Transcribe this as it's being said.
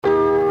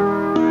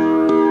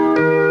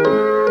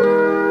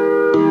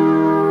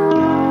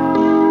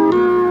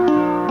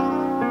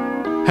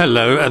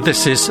Hello,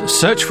 this is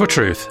Search for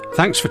Truth.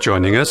 Thanks for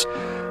joining us.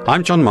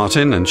 I'm John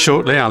Martin, and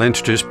shortly I'll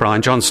introduce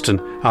Brian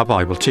Johnston, our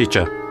Bible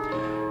teacher.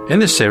 In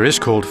this series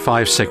called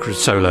 5 Sacred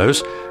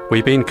Solos,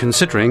 we've been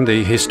considering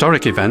the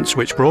historic events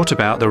which brought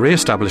about the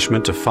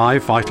re-establishment of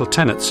 5 vital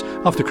tenets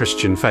of the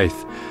Christian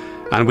faith.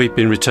 And we've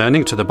been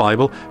returning to the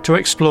Bible to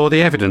explore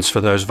the evidence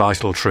for those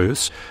vital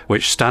truths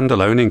which stand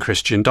alone in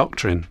Christian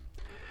doctrine.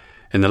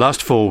 In the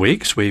last 4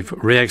 weeks, we've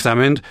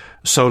re-examined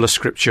Sola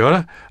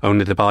Scriptura,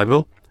 only the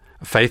Bible,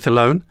 faith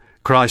alone,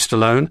 Christ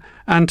alone,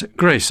 and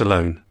grace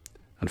alone.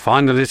 And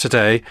finally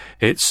today,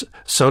 it's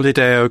Soli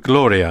Deo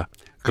Gloria,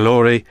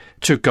 glory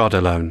to God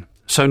alone.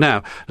 So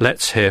now,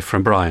 let's hear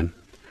from Brian.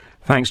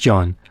 Thanks,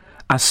 John.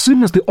 As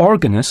soon as the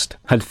organist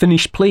had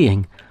finished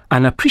playing,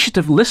 an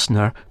appreciative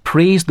listener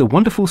praised the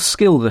wonderful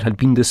skill that had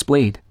been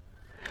displayed.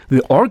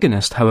 The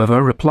organist,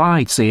 however,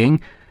 replied,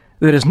 saying,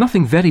 "There is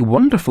nothing very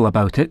wonderful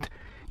about it.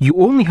 You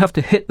only have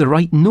to hit the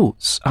right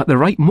notes at the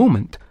right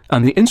moment,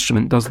 and the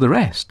instrument does the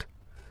rest."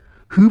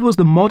 Who was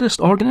the modest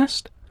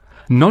organist?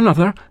 None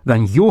other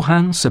than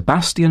Johann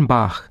Sebastian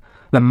Bach,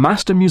 the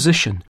master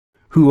musician,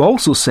 who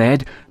also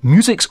said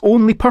music's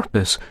only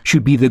purpose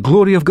should be the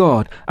glory of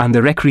God and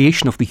the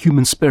recreation of the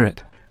human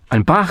spirit.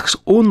 And Bach's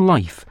own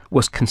life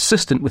was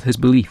consistent with his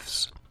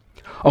beliefs.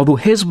 Although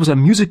his was a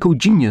musical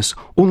genius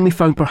only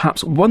found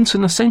perhaps once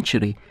in a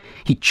century,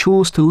 he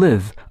chose to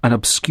live an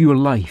obscure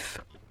life.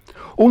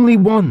 Only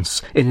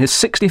once in his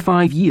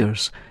 65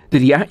 years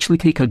did he actually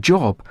take a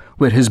job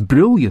where his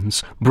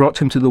brilliance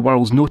brought him to the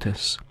world's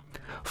notice.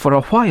 For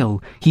a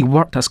while he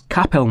worked as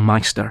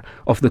Kapellmeister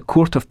of the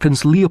court of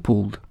Prince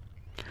Leopold.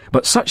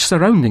 But such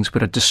surroundings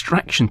were a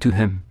distraction to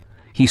him.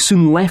 He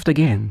soon left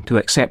again to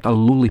accept a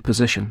lowly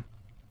position.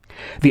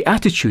 The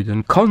attitude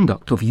and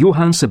conduct of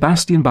Johann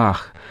Sebastian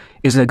Bach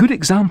is a good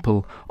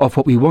example of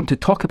what we want to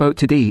talk about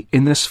today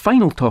in this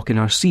final talk in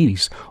our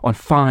series on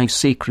 5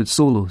 sacred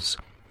solos.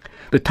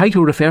 The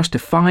title refers to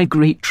 5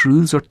 great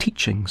truths or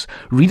teachings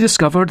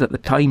rediscovered at the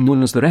time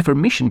known as the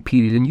Reformation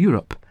period in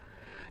Europe.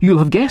 You'll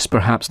have guessed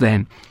perhaps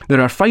then that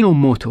our final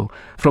motto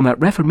from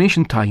that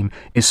Reformation time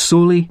is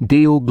Soli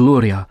Deo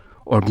Gloria,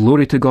 or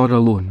glory to God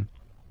alone.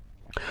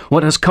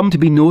 What has come to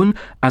be known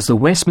as the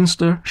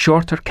Westminster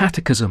Shorter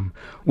Catechism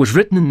was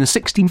written in the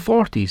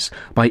 1640s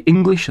by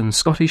English and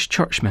Scottish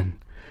churchmen.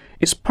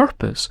 Its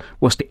purpose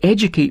was to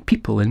educate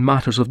people in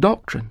matters of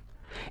doctrine.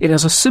 It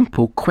has a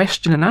simple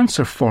question and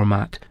answer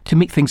format to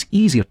make things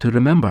easier to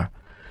remember.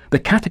 The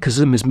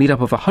Catechism is made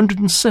up of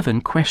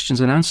 107 questions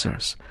and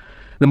answers.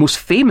 The most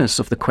famous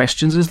of the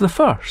questions is the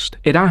first.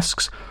 It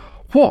asks,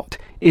 "What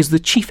is the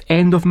chief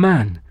end of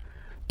man?"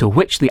 To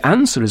which the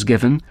answer is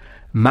given,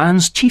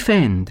 "Man's chief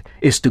end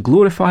is to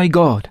glorify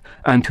God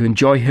and to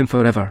enjoy Him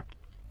forever."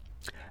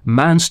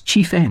 Man's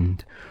chief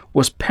end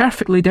was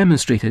perfectly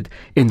demonstrated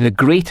in the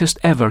greatest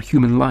ever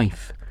human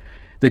life.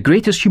 The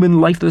greatest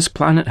human life this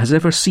planet has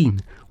ever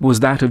seen was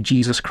that of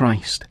Jesus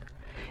Christ.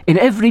 In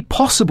every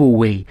possible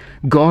way,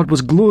 God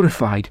was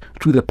glorified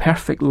through the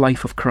perfect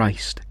life of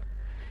Christ.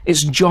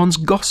 It's John's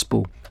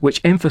Gospel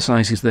which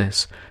emphasises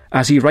this,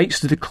 as he writes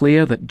to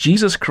declare that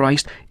Jesus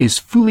Christ is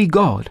fully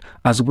God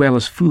as well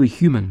as fully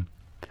human.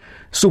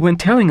 So when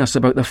telling us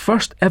about the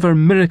first ever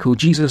miracle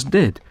Jesus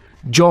did,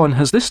 John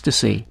has this to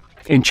say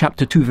in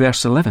chapter 2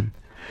 verse 11.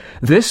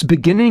 "This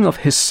beginning of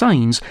his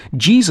signs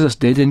Jesus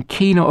did in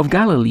Cana of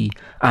Galilee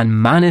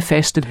and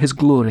manifested his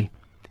glory."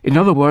 In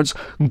other words,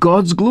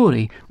 God's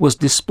glory was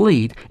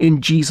displayed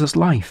in Jesus'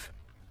 life.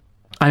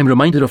 I am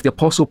reminded of the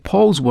Apostle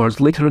Paul's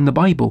words later in the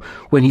Bible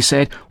when he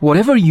said,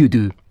 "Whatever you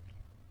do,"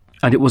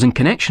 and it was in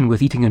connection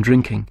with eating and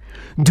drinking,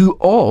 "do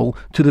all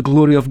to the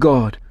glory of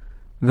God."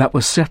 That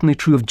was certainly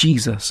true of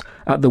Jesus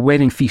at the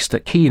wedding feast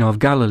at Cana of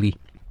Galilee.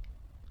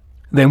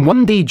 Then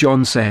one day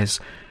John says,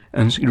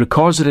 and he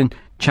records it in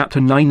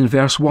chapter 9 and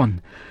verse 1,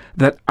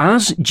 that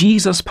as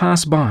Jesus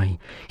passed by,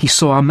 he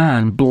saw a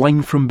man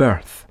blind from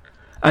birth.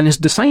 And his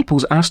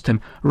disciples asked him,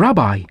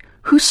 "Rabbi,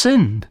 who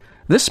sinned,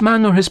 this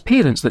man or his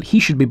parents, that he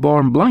should be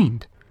born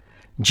blind?"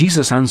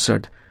 Jesus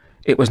answered,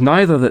 "It was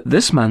neither that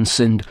this man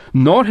sinned,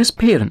 nor his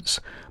parents,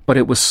 but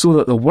it was so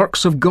that the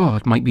works of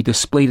God might be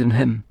displayed in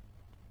him."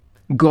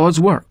 God's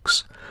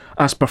works,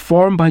 as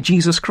performed by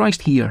Jesus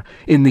Christ here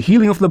in the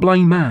healing of the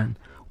blind man,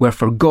 were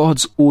for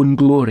God's own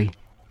glory.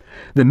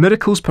 The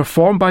miracles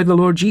performed by the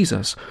Lord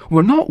Jesus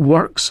were not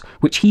works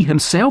which he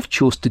himself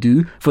chose to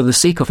do for the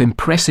sake of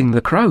impressing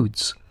the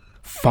crowds.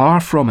 Far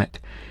from it.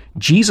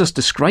 Jesus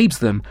describes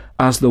them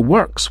as the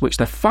works which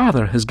the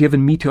Father has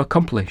given me to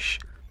accomplish.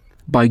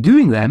 By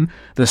doing them,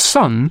 the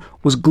Son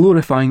was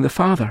glorifying the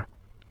Father.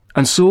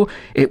 And so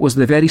it was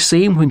the very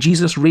same when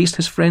Jesus raised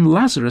his friend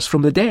Lazarus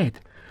from the dead.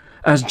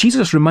 As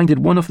Jesus reminded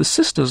one of the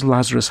sisters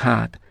Lazarus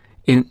had.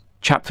 In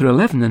chapter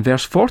 11 and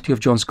verse 40 of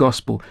John's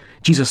Gospel,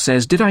 Jesus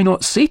says, "Did I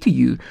not say to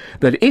you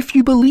that if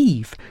you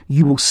believe,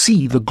 you will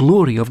see the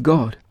glory of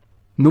God?"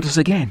 Notice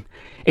again,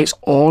 it's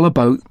all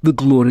about the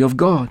glory of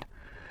God.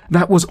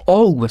 That was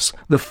always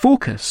the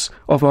focus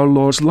of our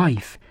Lord's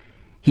life.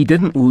 He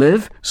didn't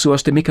live so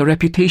as to make a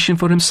reputation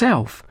for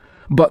himself,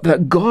 but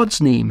that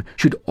God's name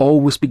should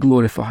always be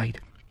glorified.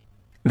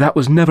 That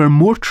was never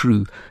more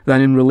true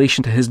than in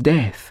relation to his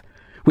death,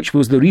 which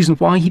was the reason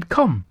why he'd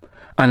come,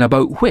 and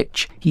about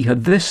which he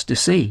had this to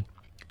say.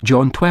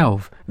 John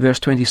 12, verse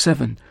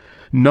 27,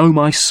 "Now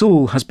my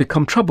soul has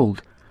become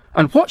troubled,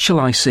 and what shall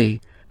I say?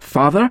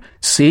 Father,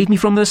 save me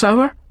from this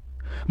hour?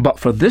 But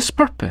for this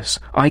purpose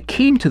I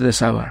came to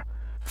this hour.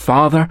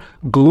 Father,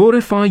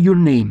 glorify your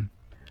name."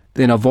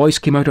 Then a voice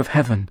came out of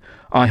heaven,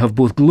 "I have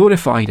both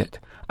glorified it,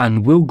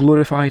 and will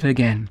glorify it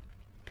again."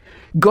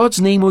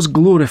 God's name was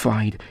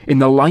glorified in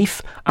the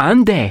life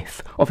and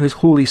death of his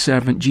holy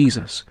servant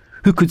Jesus,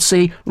 who could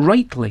say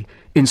rightly,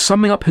 in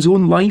summing up his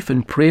own life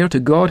in prayer to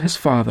God his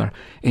Father,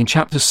 in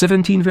chapter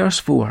 17, verse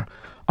 4,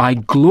 "I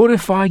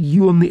glorify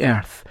you on the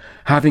earth,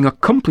 having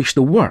accomplished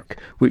the work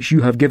which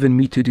you have given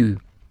me to do."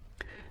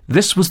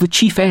 This was the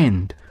chief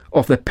end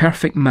of the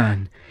perfect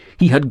man.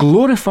 He had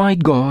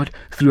glorified God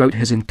throughout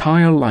his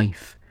entire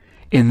life.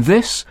 In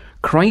this,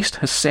 Christ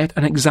has set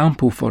an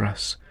example for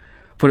us.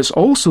 For it's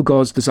also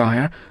God's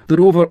desire that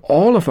over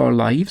all of our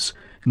lives,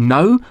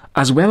 now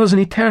as well as in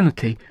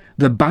eternity,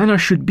 the banner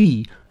should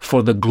be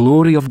for the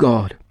glory of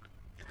God.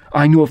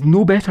 I know of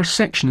no better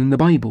section in the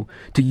Bible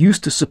to use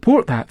to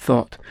support that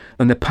thought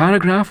than the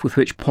paragraph with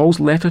which Paul's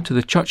letter to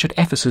the church at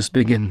Ephesus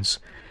begins.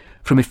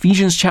 From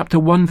Ephesians chapter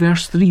 1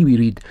 verse 3 we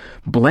read,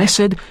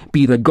 "Blessed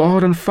be the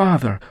God and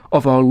Father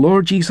of our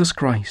Lord Jesus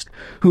Christ,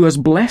 who has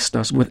blessed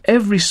us with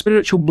every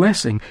spiritual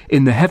blessing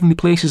in the heavenly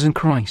places in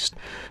Christ,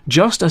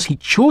 just as he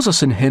chose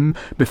us in him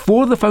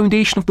before the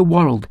foundation of the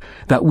world,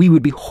 that we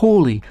would be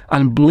holy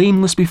and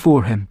blameless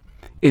before him.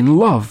 In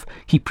love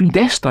he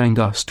predestined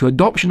us to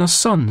adoption as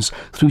sons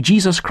through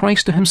Jesus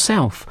Christ to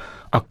himself,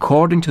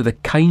 according to the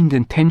kind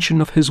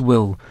intention of his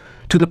will,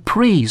 to the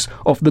praise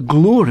of the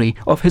glory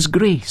of his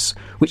grace,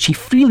 which he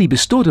freely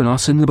bestowed on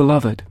us in the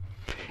Beloved.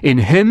 In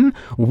him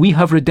we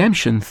have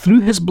redemption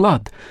through his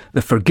blood,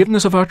 the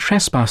forgiveness of our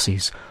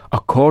trespasses,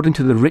 according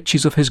to the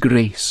riches of his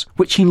grace,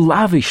 which he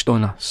lavished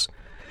on us.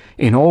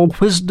 In all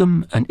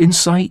wisdom and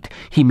insight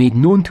he made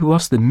known to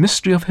us the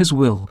mystery of his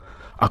will,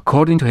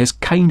 according to his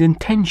kind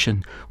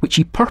intention, which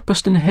he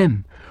purposed in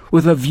him,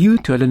 with a view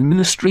to an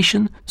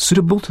administration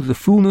suitable to the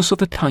fullness of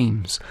the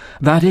times,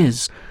 that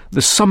is,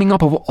 the summing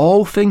up of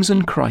all things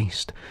in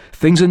Christ,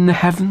 things in the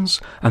heavens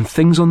and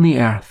things on the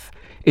earth.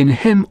 In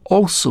him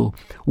also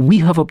we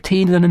have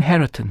obtained an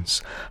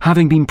inheritance,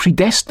 having been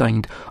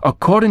predestined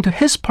according to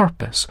his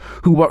purpose,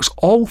 who works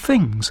all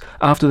things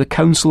after the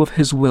counsel of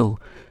his will,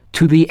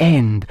 to the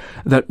end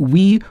that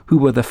we who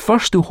were the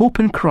first to hope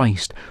in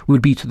Christ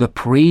would be to the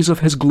praise of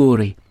his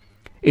glory.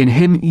 In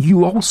him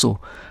you also,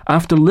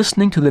 after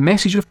listening to the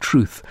message of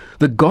truth,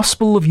 the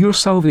gospel of your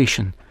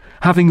salvation,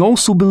 having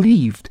also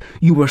believed,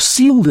 you were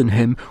sealed in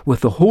him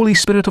with the Holy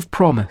Spirit of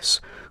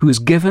promise, who is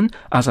given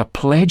as a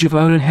pledge of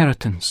our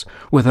inheritance,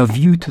 with a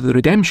view to the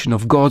redemption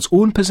of God's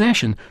own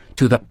possession,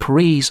 to the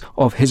praise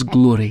of his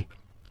glory.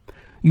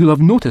 You'll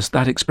have noticed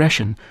that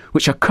expression,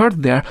 which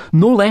occurred there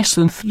no less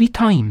than 3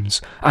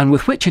 times, and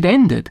with which it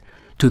ended,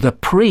 to the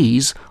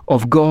praise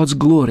of God's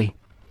glory.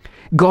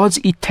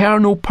 God's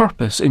eternal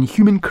purpose in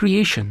human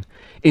creation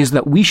is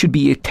that we should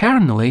be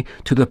eternally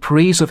to the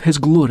praise of his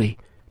glory,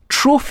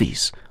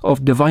 trophies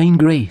of divine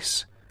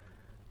grace.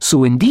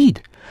 So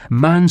indeed,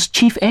 man's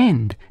chief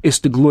end is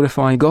to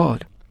glorify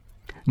God.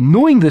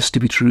 Knowing this to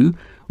be true,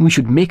 we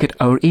should make it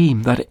our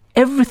aim that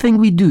everything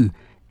we do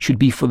should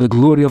be for the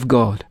glory of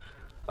God.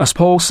 As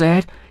Paul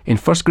said in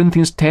 1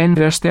 Corinthians 10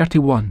 verse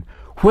 31,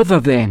 "Whether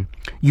then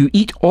you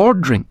eat or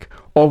drink,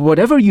 or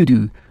whatever you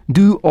do,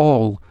 do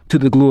all to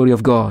the glory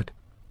of God."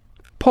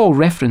 Paul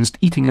referenced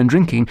eating and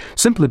drinking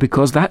simply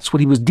because that's what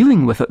he was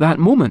dealing with at that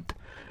moment.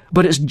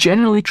 But it's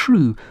generally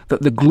true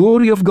that the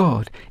glory of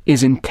God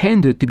is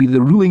intended to be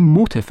the ruling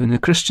motive in the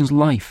Christian's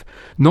life,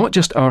 not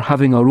just our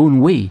having our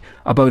own way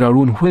about our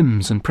own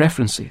whims and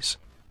preferences.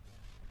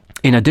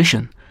 In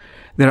addition,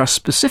 there are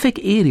specific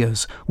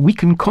areas we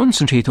can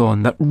concentrate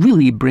on that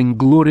really bring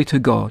glory to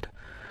God.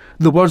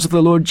 The words of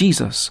the Lord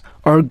Jesus,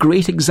 our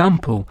great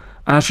example,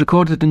 as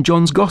recorded in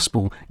John's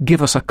Gospel,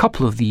 give us a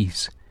couple of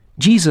these.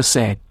 Jesus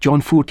said,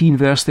 John 14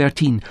 verse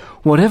 13,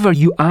 "Whatever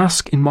you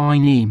ask in my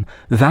name,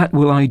 that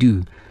will I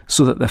do,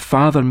 so that the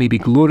Father may be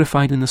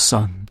glorified in the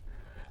Son."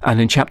 And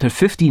in chapter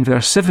 15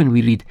 verse 7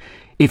 we read,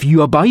 "If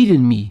you abide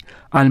in me,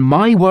 and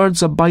my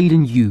words abide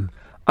in you,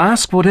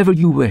 ask whatever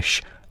you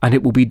wish, and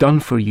it will be done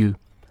for you.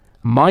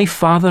 My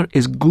Father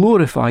is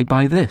glorified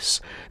by this,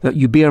 that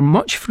you bear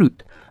much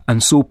fruit,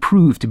 and so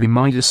prove to be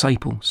my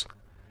disciples."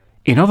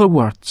 In other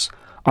words,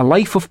 a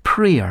life of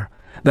prayer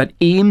that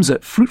aims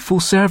at fruitful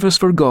service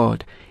for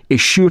God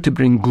is sure to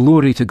bring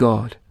glory to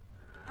God.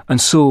 And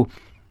so,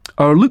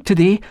 our look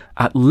today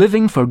at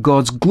living for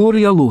God's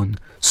glory alone,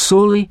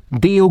 soli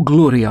Deo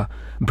Gloria,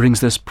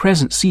 brings this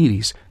present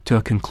series to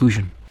a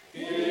conclusion.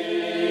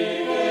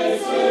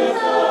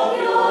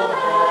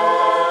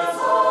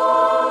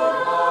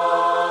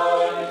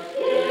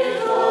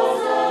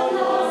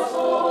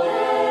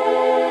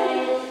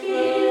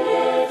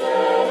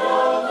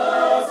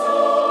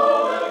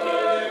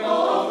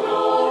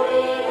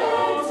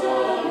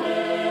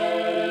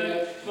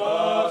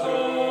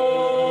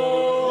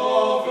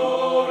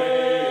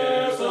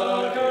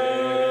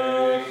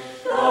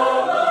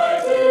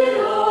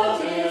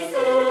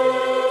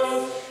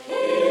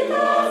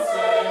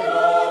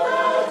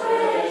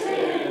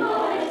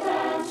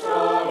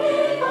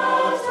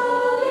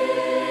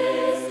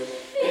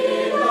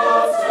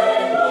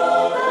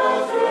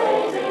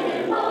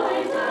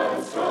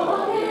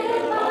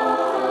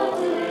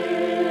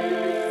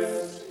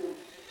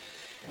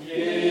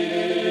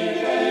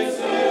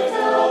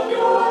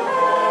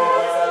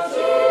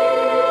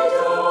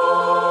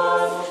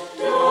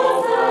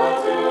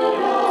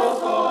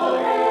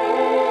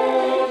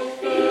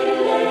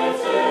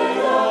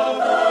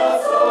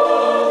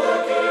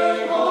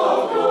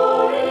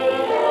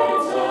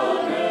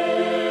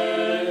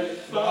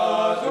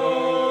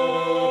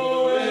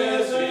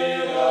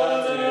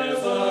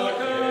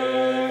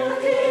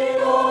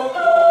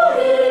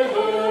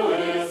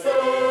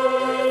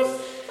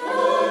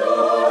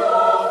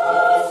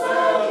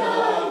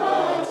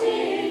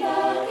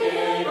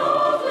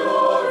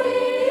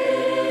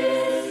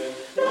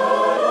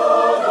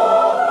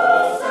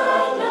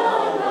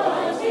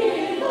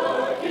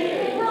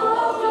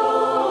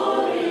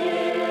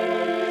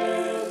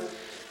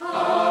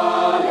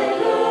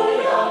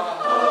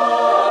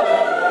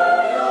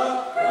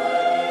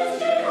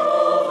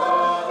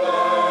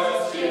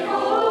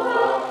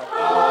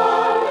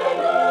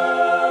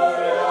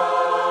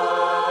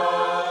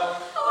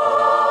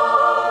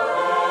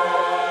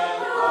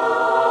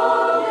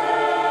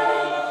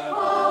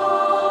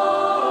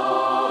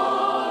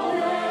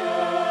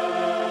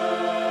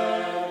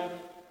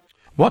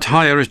 What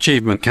higher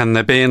achievement can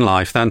there be in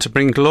life than to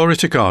bring glory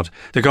to God,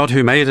 the God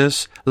who made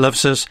us,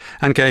 loves us,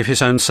 and gave his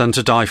own Son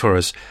to die for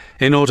us,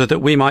 in order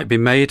that we might be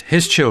made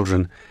his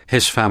children,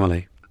 his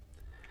family.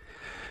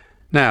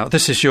 Now,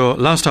 this is your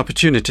last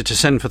opportunity to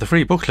send for the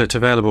free booklet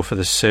available for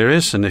this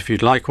series, and if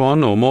you'd like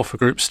one or more for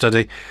group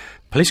study,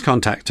 please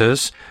contact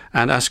us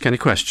and ask any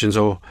questions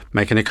or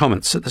make any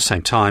comments at the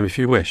same time if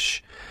you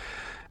wish.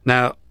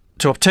 Now,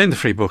 to obtain the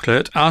free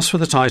booklet, ask for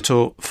the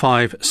title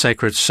 5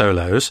 Sacred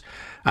Solos,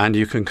 and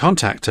you can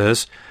contact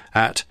us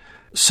at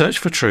Search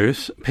for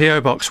Truth,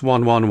 PO Box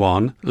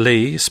 111,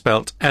 Leigh,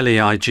 spelt Leigh,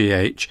 and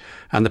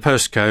the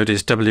postcode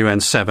is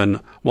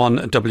WN7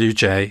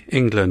 1WJ,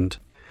 England.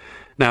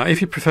 Now,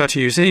 if you prefer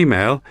to use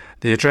email,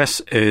 the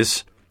address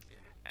is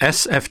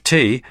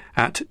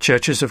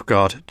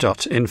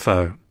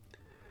sft@churchesofgod.info.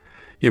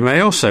 You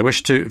may also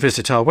wish to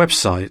visit our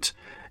website.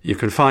 You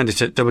can find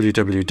it at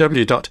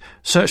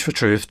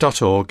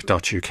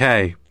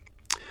www.searchfortruth.org.uk.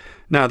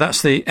 Now,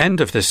 that's the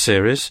end of this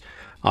series.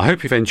 I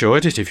hope you've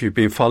enjoyed it if you've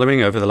been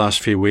following over the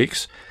last few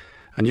weeks.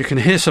 And you can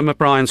hear some of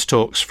Brian's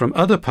talks from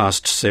other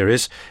past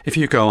series if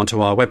you go onto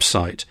our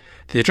website.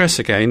 The address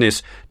again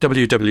is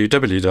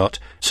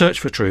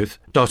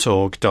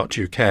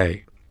www.searchfortruth.org.uk.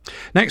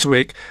 Next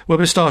week, we'll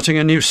be starting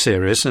a new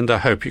series, and I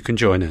hope you can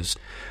join us.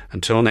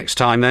 Until next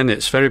time then,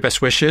 it's very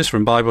best wishes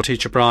from Bible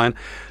teacher Brian,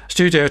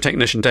 studio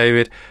technician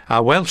David,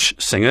 our Welsh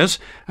singers,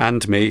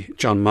 and me,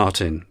 John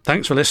Martin.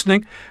 Thanks for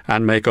listening,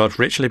 and may God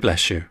richly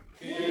bless you.